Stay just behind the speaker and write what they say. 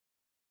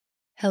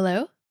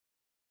Hello?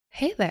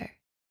 Hey there.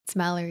 It's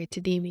Mallory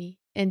Tadimi,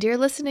 and you're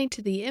listening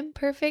to the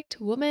Imperfect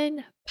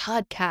Woman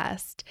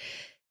podcast.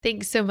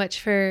 Thanks so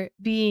much for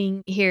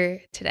being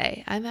here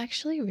today. I'm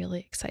actually really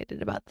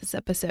excited about this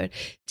episode.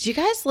 Did you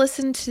guys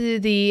listen to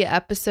the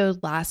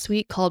episode last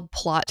week called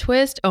Plot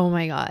Twist? Oh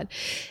my God.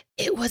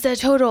 It was a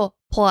total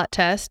plot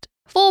test,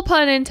 full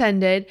pun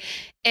intended.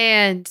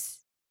 And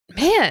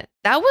man,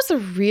 that was a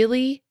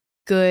really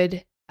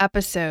good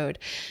episode.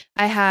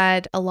 I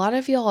had a lot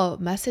of y'all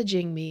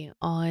messaging me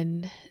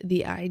on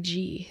the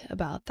IG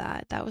about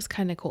that. That was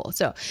kind of cool.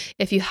 So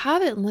if you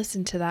haven't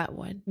listened to that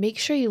one, make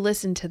sure you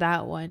listen to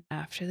that one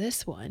after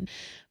this one.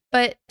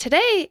 But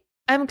today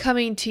I'm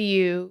coming to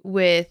you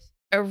with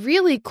a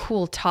really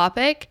cool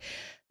topic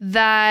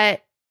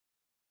that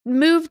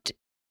moved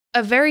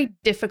a very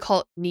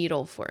difficult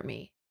needle for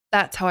me.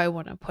 That's how I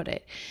want to put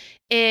it.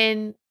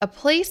 In a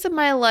place in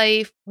my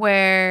life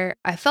where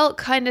I felt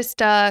kind of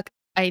stuck,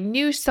 I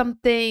knew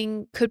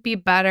something could be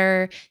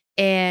better,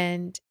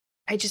 and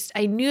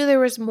I knew there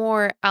was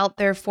more out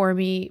there for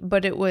me,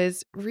 but it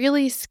was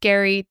really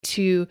scary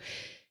to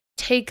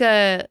take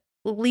a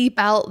leap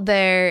out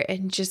there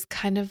and just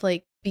kind of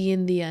like be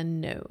in the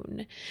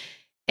unknown.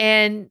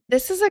 And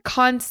this is a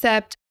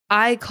concept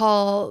I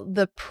call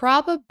the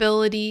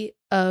probability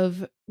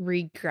of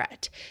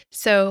regret.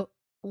 So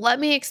let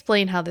me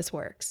explain how this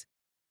works.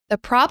 The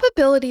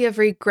probability of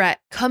regret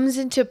comes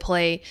into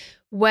play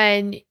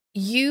when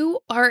you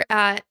are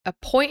at a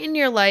point in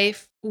your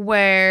life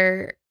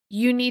where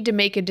you need to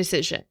make a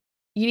decision.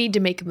 You need to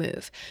make a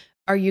move.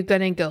 Are you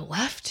going to go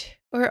left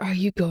or are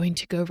you going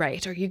to go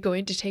right? Are you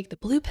going to take the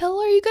blue pill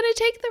or are you going to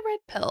take the red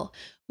pill?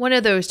 One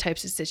of those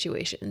types of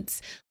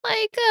situations,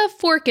 like a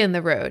fork in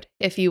the road,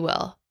 if you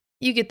will.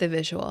 You get the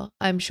visual,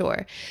 I'm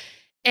sure.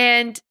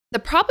 And the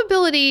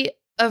probability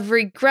of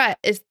regret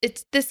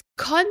it's this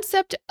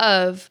concept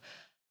of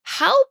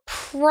how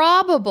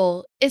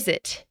probable is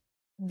it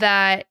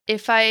that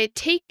if I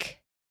take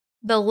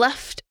the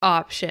left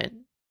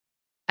option,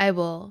 I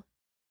will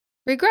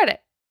regret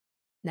it?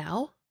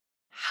 Now,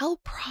 how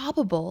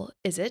probable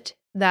is it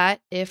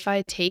that if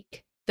I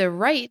take the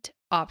right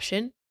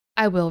option,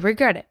 I will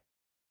regret it?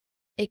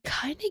 It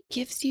kind of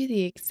gives you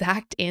the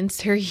exact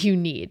answer you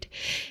need.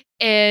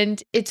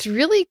 And it's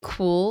really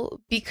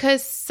cool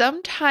because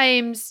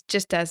sometimes,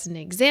 just as an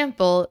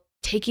example,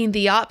 taking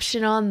the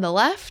option on the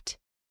left,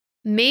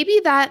 maybe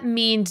that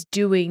means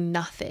doing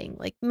nothing.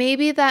 Like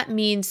maybe that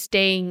means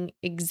staying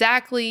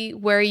exactly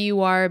where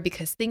you are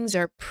because things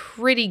are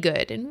pretty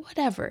good in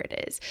whatever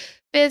it is.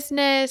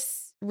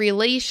 Business,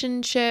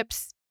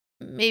 relationships,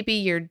 maybe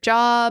your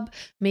job,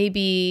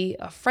 maybe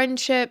a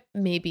friendship,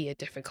 maybe a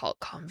difficult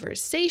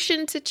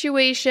conversation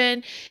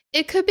situation.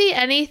 It could be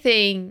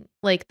anything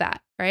like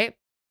that, right?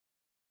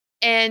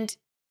 And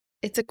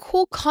it's a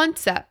cool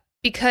concept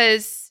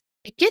because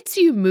it gets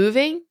you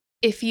moving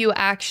if you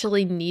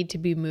actually need to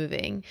be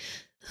moving.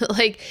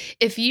 Like,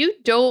 if you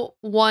don't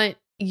want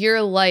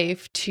your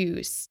life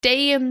to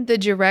stay in the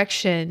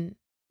direction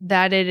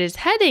that it is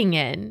heading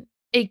in,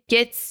 it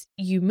gets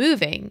you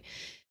moving.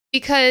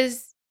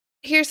 Because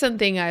here's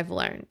something I've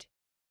learned.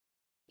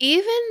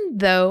 Even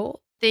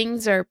though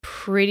things are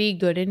pretty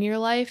good in your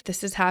life,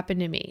 this has happened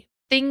to me.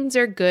 Things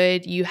are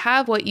good. You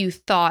have what you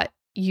thought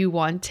you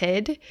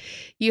wanted.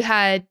 You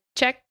had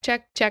check,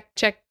 check, check,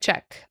 check,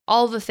 check,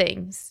 all the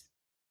things.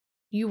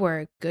 You were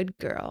a good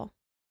girl.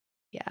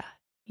 Yeah,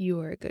 you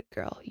were a good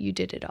girl. You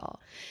did it all.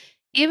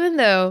 Even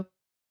though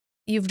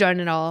you've done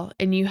it all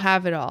and you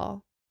have it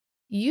all,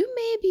 you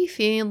may be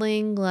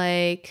feeling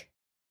like,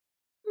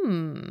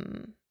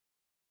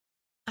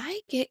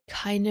 I get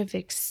kind of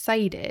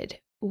excited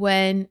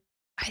when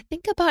I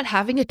think about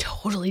having a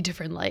totally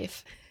different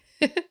life.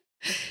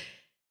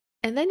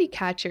 And then you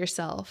catch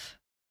yourself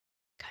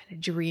kind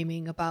of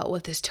dreaming about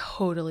what this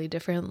totally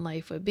different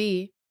life would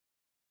be.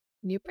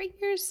 And you bring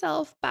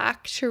yourself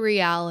back to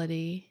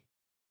reality.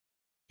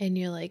 And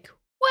you're like,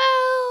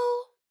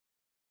 well,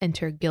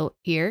 enter guilt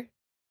here.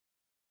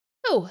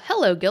 Oh,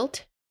 hello,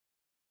 guilt.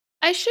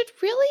 I should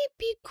really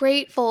be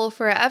grateful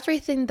for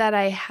everything that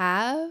I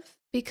have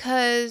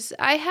because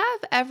I have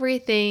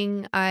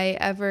everything I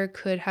ever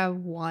could have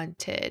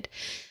wanted.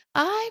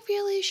 I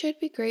really should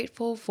be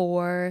grateful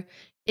for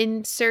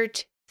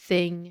insert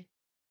thing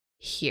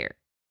here.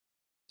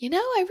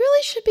 I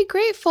really should be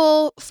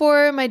grateful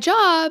for my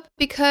job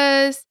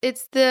because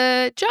it's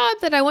the job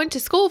that I went to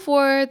school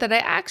for that I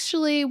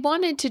actually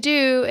wanted to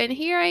do. And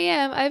here I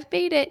am. I've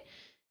made it.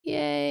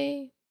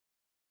 Yay.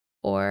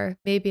 Or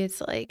maybe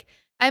it's like,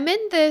 I'm in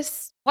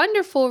this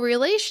wonderful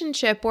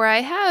relationship where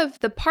I have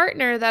the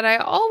partner that I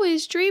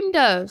always dreamed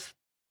of.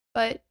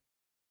 But,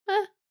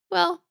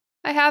 well,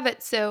 I have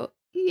it. So,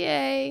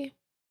 yay.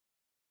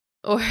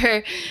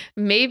 Or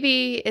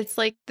maybe it's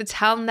like the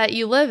town that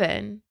you live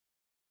in.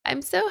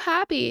 I'm so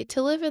happy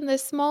to live in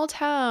this small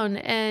town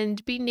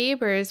and be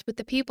neighbors with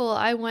the people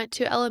I went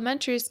to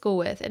elementary school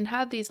with and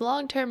have these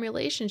long-term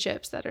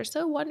relationships that are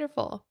so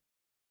wonderful.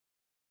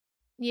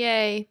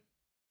 Yay.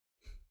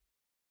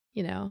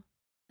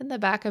 In the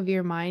back of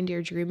your mind,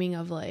 you're dreaming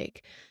of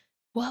like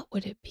what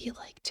would it be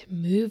like to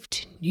move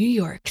to New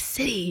York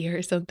City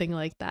or something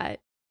like that?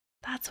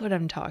 That's what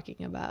I'm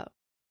talking about.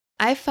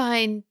 I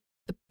find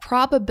the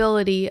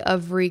probability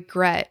of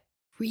regret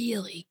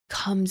really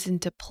comes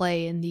into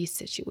play in these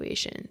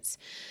situations.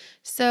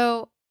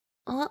 So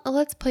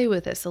let's play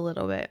with this a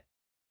little bit.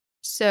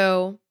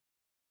 So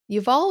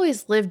you've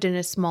always lived in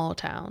a small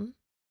town.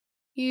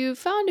 You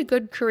found a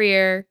good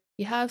career.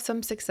 You have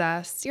some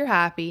success. You're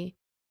happy.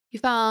 You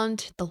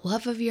found the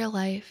love of your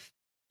life.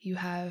 You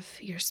have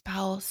your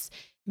spouse.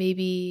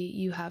 Maybe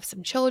you have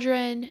some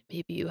children.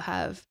 Maybe you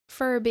have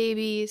fur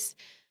babies.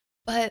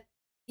 But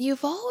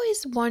you've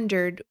always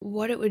wondered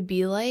what it would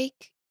be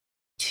like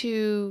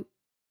to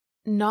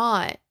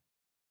not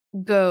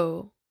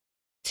go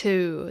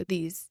to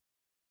these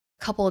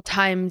couple of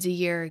times a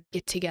year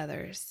get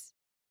togethers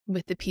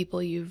with the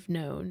people you've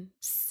known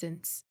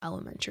since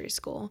elementary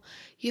school.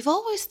 You've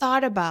always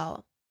thought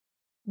about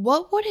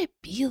what would it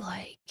be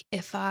like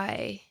if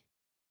I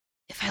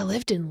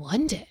lived in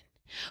London,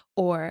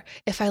 or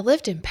if I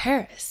lived in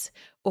Paris,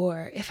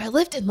 or if I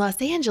lived in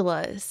Los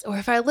Angeles, or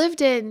if I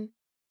lived in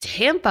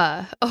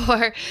Tampa,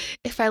 or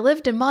if I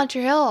lived in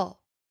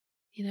Montreal,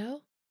 you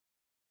know?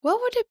 What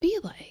would it be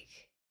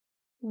like?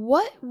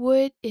 What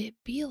would it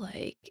be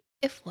like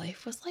if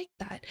life was like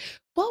that?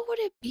 What would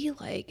it be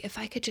like if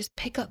I could just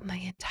pick up my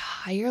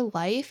entire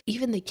life,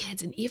 even the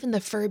kids and even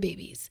the fur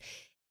babies,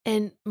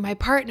 and my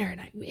partner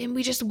and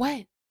we just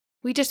went?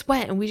 We just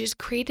went and we just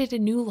created a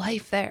new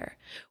life there.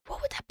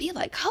 What would that be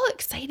like? How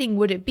exciting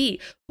would it be?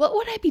 What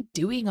would I be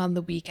doing on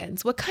the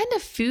weekends? What kind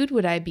of food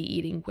would I be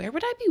eating? Where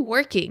would I be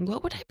working?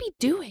 What would I be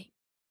doing?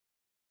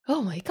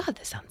 Oh my God,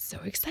 this sounds so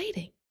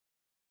exciting.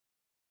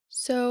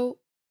 So,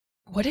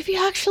 what if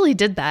you actually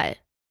did that?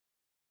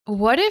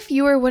 What if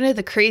you were one of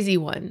the crazy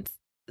ones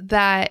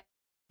that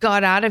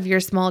got out of your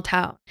small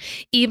town,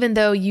 even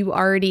though you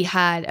already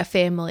had a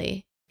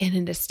family and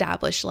an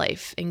established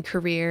life and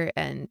career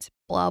and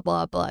blah,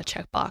 blah, blah,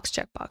 checkbox,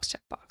 checkbox,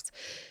 checkbox?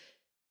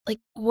 Like,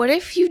 what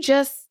if you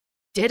just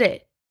did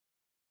it?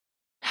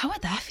 How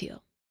would that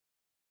feel?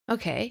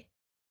 Okay.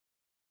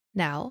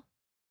 Now,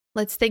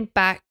 let's think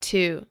back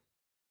to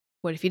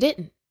what if you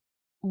didn't?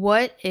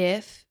 What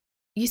if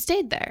you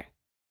stayed there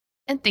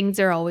and things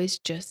are always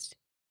just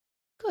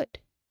good?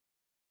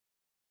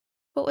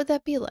 What would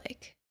that be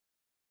like?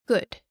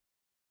 Good.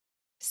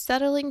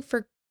 Settling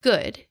for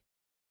good,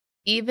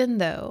 even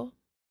though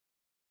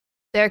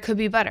there could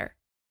be better.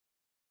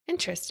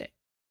 Interesting.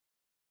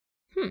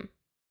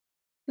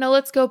 Now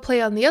let's go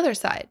play on the other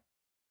side.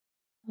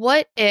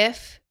 What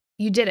if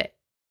you did it?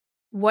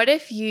 What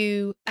if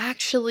you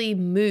actually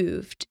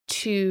moved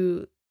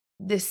to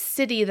the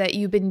city that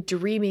you've been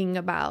dreaming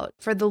about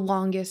for the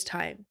longest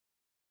time?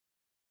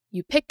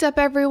 You picked up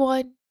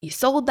everyone, you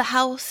sold the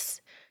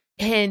house,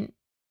 and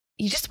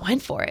you just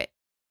went for it.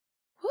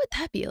 What would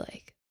that be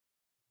like?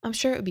 I'm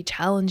sure it would be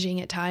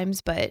challenging at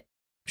times, but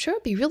I'm sure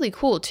it'd be really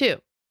cool too.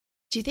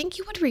 Do you think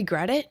you would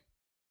regret it?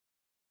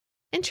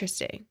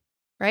 Interesting,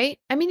 right?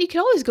 I mean, you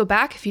could always go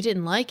back if you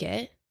didn't like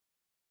it.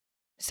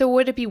 So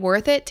would it be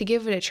worth it to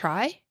give it a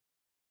try?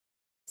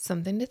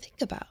 Something to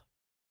think about.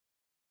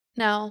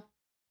 Now,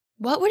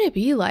 what would it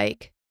be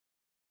like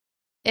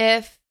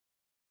if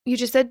you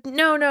just said,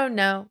 no, no,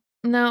 no,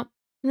 no,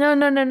 no,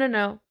 no, no, no,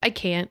 no, I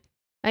can't.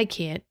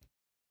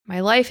 My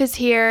life is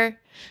here.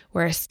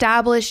 We're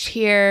established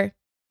here.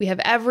 We have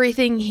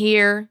everything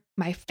here.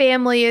 My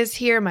family is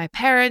here. My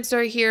parents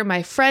are here.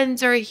 My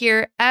friends are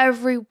here.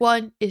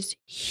 Everyone is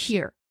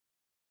here.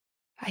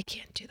 I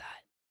can't do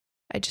that.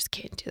 I just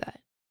can't do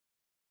that.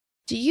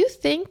 Do you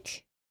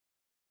think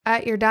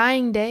at your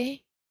dying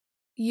day,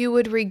 you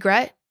would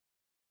regret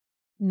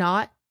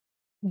not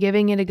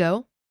giving it a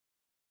go?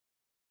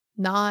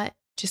 Not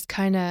just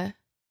kind of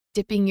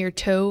dipping your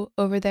toe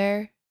over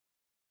there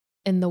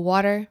in the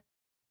water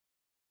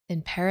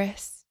in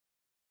Paris?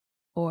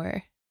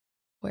 Or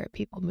where are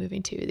people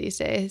moving to these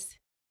days?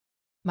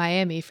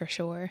 Miami for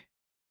sure.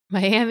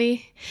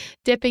 Miami,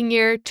 dipping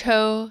your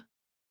toe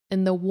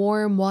in the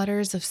warm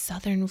waters of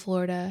southern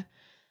Florida,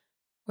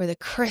 or the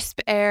crisp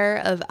air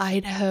of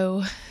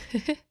Idaho,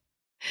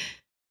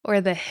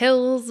 or the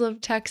hills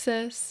of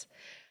Texas.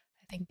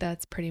 I think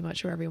that's pretty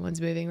much where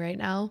everyone's moving right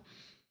now.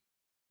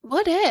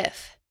 What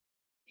if?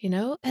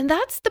 And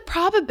that's the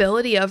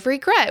probability of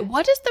regret.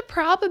 What is the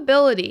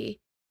probability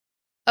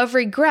of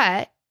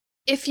regret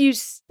if you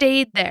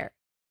stayed there?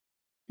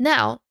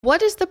 Now,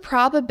 what is the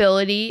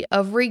probability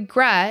of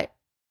regret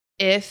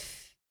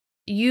if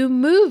you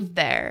moved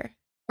there,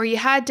 or you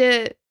had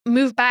to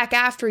move back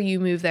after you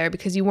moved there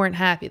because you weren't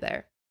happy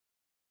there?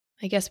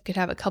 I guess we could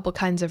have a couple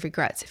kinds of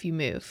regrets if you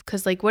move.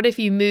 Because what if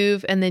you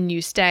move and then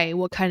you stay?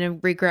 What kind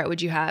of regret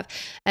would you have?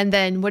 And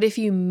then what if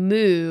you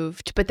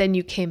moved, but then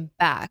you came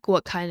back?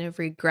 What kind of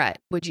regret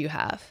would you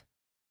have?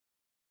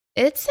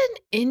 It's an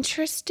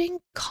interesting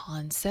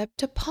concept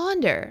to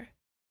ponder.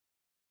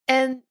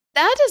 And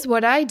that is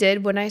what I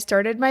did when I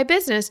started my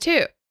business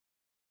too.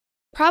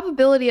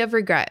 Probability of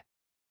regret.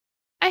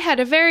 I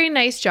had a very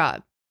nice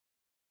job.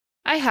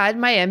 I had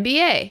my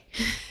MBA.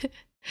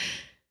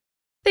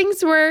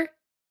 Things were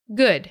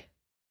Good.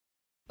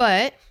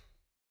 But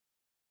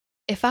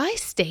if I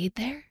stayed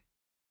there,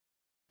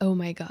 oh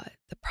my God,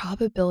 the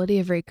probability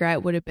of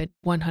regret would have been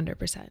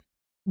 100%.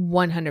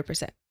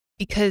 100%.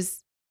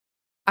 Because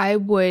I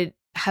would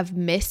have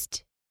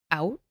missed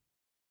out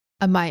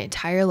on my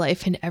entire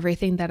life and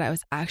everything that I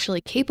was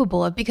actually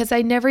capable of because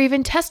I never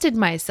even tested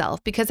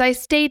myself because I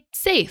stayed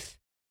safe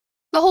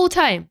the whole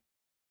time.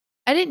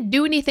 I didn't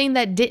do anything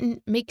that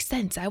didn't make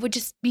sense. I would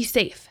just be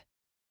safe.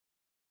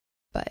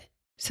 But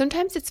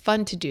sometimes it's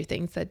fun to do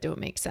things that don't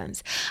make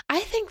sense. I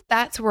think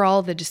that's where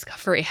all the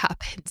discovery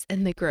happens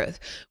and the growth.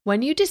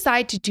 When you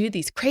decide to do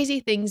these crazy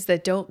things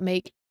that don't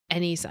make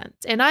any sense.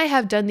 And I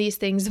have done these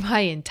things my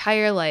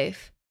entire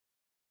life.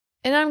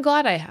 And I'm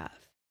glad I have.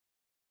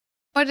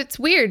 But it's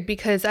weird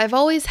because I've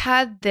always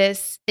had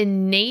this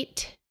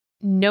innate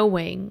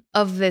knowing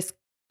of this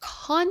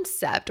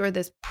concept or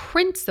this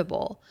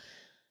principle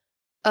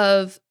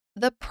of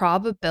the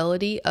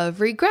probability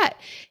of regret.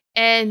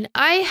 And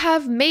I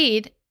have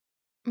made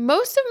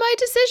most of my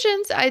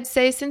decisions, I'd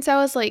say, since I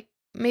was like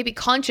maybe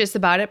conscious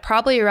about it,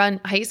 probably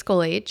around high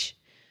school age,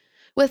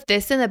 with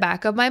this in the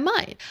back of my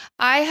mind.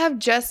 I have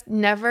just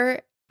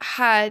never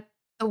had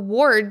the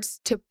words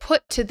to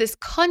put to this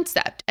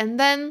concept. And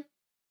then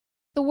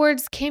the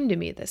words came to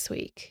me this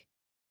week.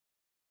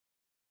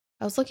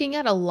 I was looking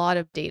at a lot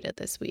of data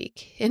this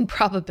week in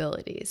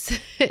probabilities,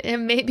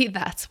 and maybe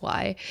that's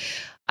why.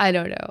 I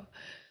don't know.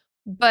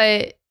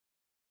 But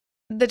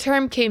the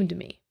term came to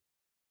me.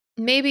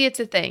 Maybe it's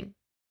a thing.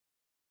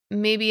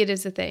 Maybe it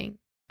is a thing.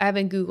 I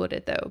haven't Googled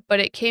it though, but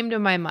it came to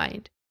my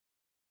mind.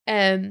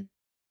 And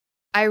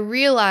I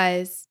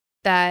realized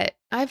that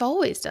I've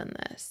always done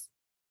this,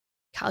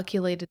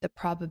 calculated the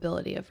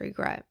probability of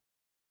regret.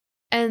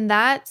 And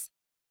that's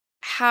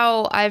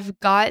how I've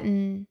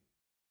gotten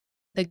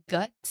the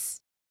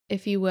guts,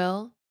 if you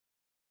will,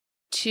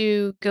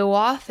 to go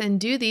off and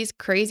do these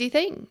crazy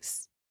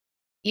things.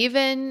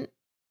 Even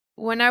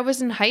when I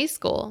was in high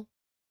school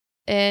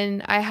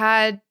and I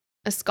had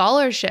a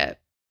scholarship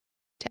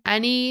to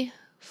any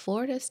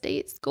Florida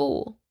State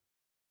school.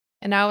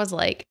 And I was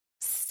like,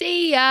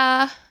 see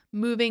ya,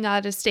 moving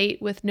out of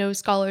state with no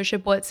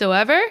scholarship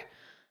whatsoever.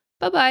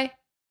 Bye-bye.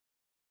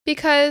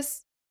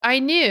 Because I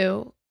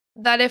knew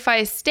that if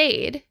I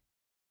stayed,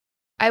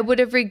 I would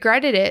have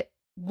regretted it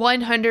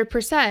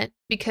 100%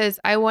 because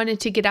I wanted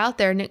to get out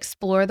there and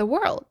explore the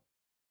world.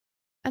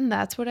 And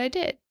that's what I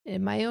did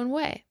in my own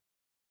way.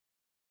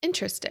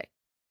 Interesting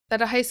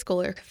that a high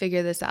schooler could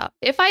figure this out.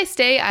 If I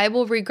stay, I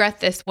will regret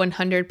this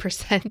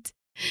 100%.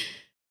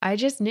 I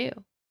just knew.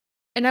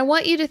 And I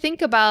want you to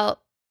think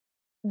about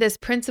this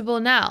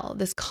principle now,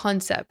 this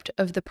concept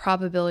of the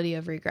probability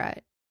of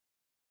regret.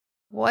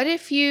 What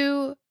if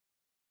you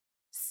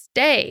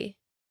stay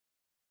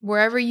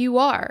wherever you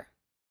are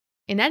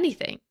in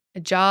anything, a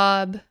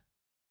job,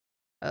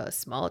 a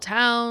small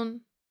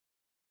town,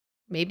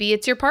 maybe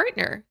it's your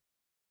partner,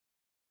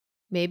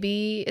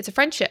 maybe it's a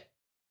friendship,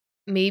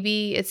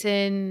 maybe it's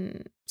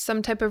in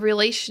some type of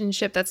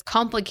relationship that's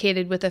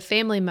complicated with a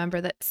family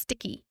member that's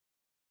sticky.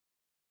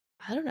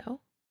 I don't know,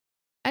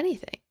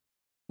 anything.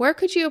 Where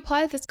could you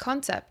apply this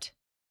concept?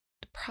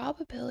 The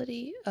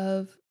probability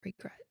of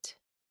regret.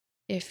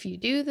 If you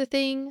do the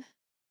thing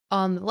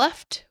on the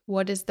left,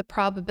 what is the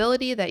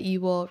probability that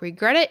you will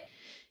regret it?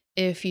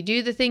 If you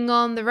do the thing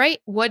on the right,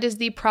 what is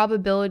the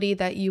probability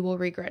that you will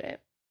regret it?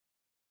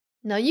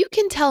 Now you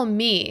can tell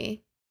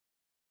me,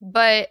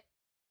 but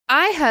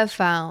I have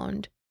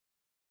found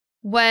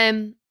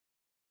when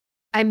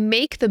I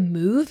make the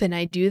move and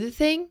I do the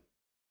thing,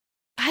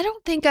 I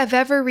don't think I've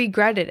ever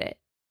regretted it.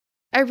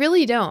 I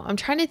really don't. I'm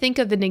trying to think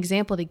of an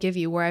example to give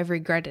you where I've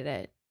regretted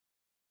it.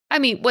 I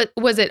mean, what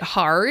was it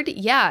hard?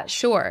 Yeah,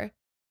 sure.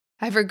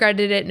 I've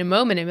regretted it in a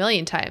moment a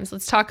million times.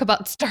 Let's talk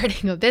about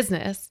starting a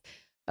business.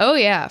 Oh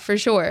yeah, for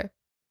sure.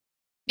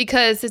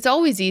 Because it's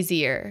always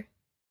easier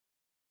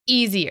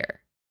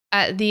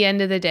at the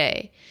end of the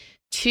day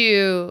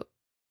to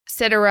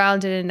sit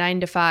around in a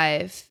 9 to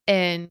 5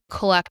 and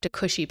collect a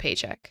cushy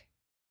paycheck.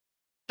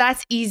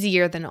 That's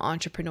easier than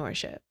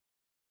entrepreneurship.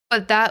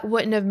 But that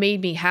wouldn't have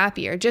made me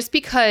happier. Just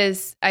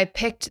because I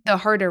picked the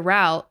harder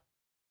route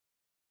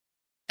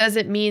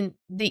doesn't mean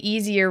the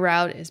easier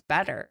route is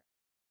better.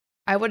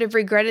 I would have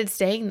regretted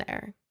staying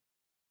there.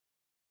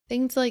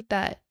 Things like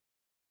that.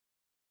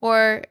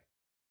 Or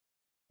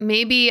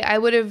maybe I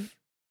would have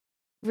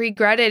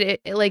regretted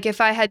it, like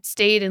if I had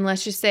stayed and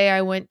let's just say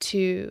I went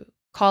to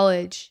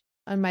college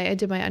I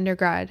did my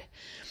undergrad.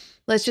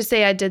 Let's just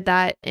say I did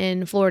that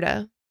in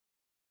Florida.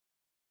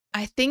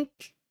 I think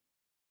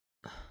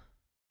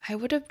I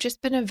would have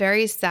just been a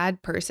very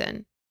sad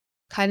person.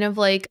 Kind of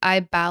like I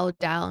bowed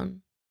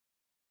down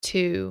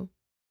to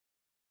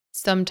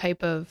some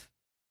type of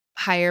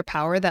higher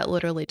power that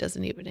literally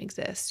doesn't even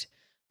exist.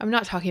 I'm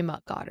not talking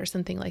about God or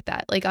something like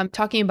that. Like I'm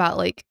talking about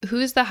like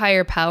who's the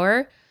higher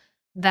power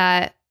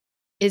that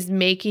is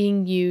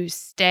making you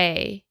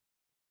stay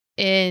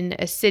in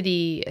a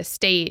city, a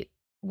state,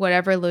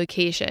 whatever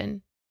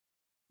location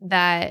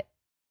that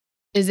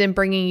isn't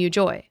bringing you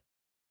joy.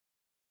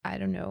 I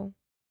don't know.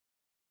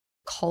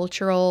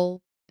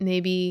 cultural,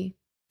 maybe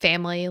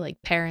family,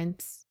 like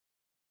parents.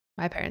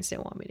 My parents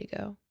didn't want me to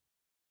go.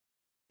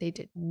 They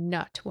did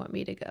not want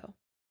me to go.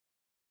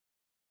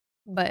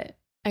 But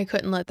I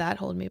couldn't let that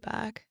hold me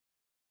back.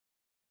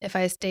 If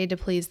I stayed to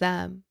please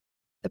them,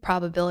 the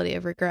probability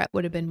of regret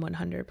would have been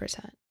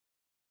 100%.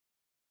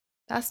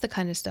 That's the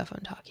kind of stuff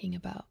I'm talking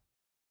about.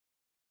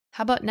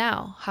 How about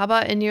now? How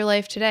about in your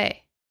life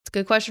today? It's a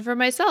good question for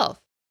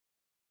myself.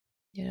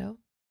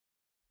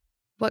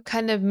 What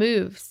kind of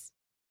moves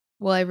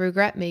will I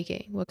regret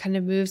making? What kind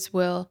of moves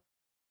will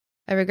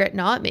I regret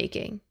not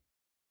making?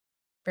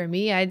 For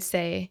me, I'd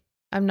say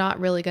I'm not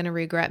really going to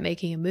regret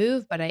making a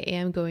move, but I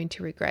am going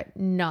to regret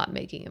not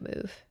making a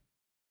move.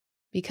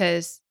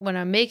 Because when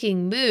I'm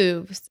making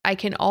moves, I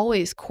can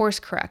always course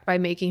correct by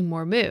making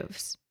more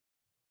moves.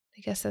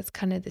 I guess that's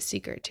kind of the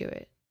secret to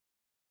it.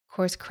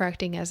 Course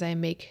correcting as I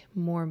make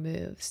more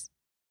moves.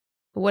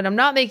 But when I'm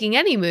not making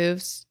any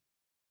moves,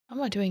 I'm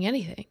not doing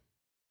anything.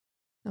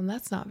 And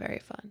that's not very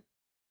fun.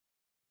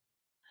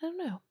 I don't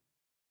know.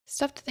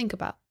 Stuff to think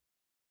about.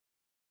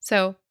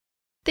 So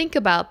think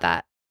about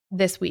that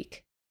this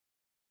week.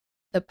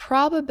 The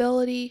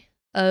probability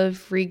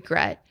of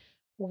regret.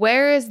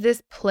 Where is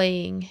this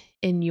playing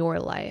in your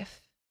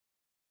life?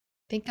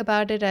 Think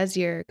about it as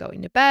you're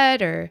going to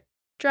bed or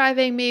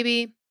driving,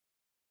 maybe.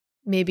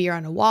 Maybe you're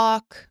on a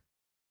walk.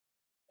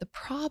 The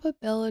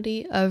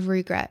probability of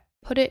regret.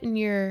 Put it in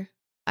your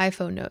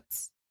iPhone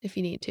notes if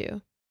you need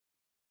to,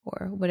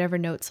 or whatever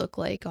notes look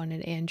like on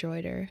an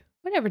Android or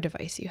whatever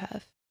device you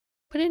have.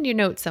 Put it in your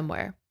notes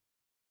somewhere.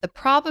 The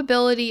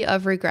probability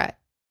of regret.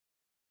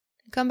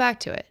 Come back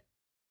to it.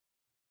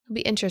 It'll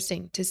be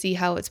interesting to see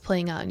how it's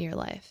playing out in your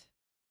life.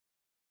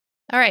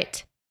 All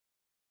right.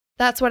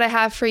 That's what I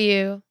have for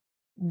you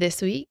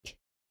this week.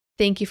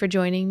 Thank you for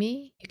joining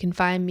me. You can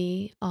find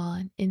me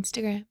on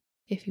Instagram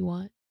if you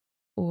want,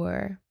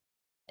 or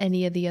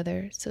any of the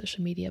other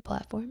social media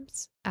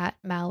platforms at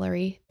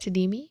Mallory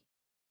Tadimi.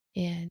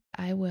 And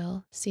I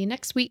will see you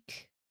next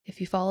week. If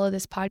you follow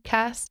this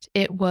podcast,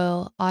 it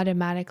will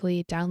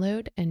automatically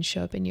download and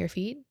show up in your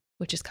feed,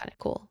 which is kind of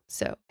cool.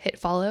 So hit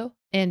follow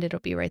and it'll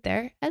be right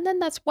there. And then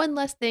that's one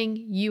less thing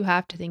you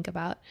have to think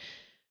about,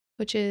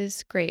 which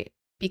is great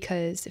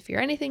because if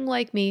you're anything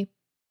like me,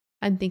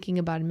 I'm thinking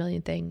about a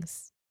million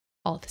things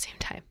all at the same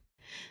time.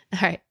 All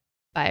right.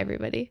 Bye,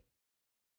 everybody.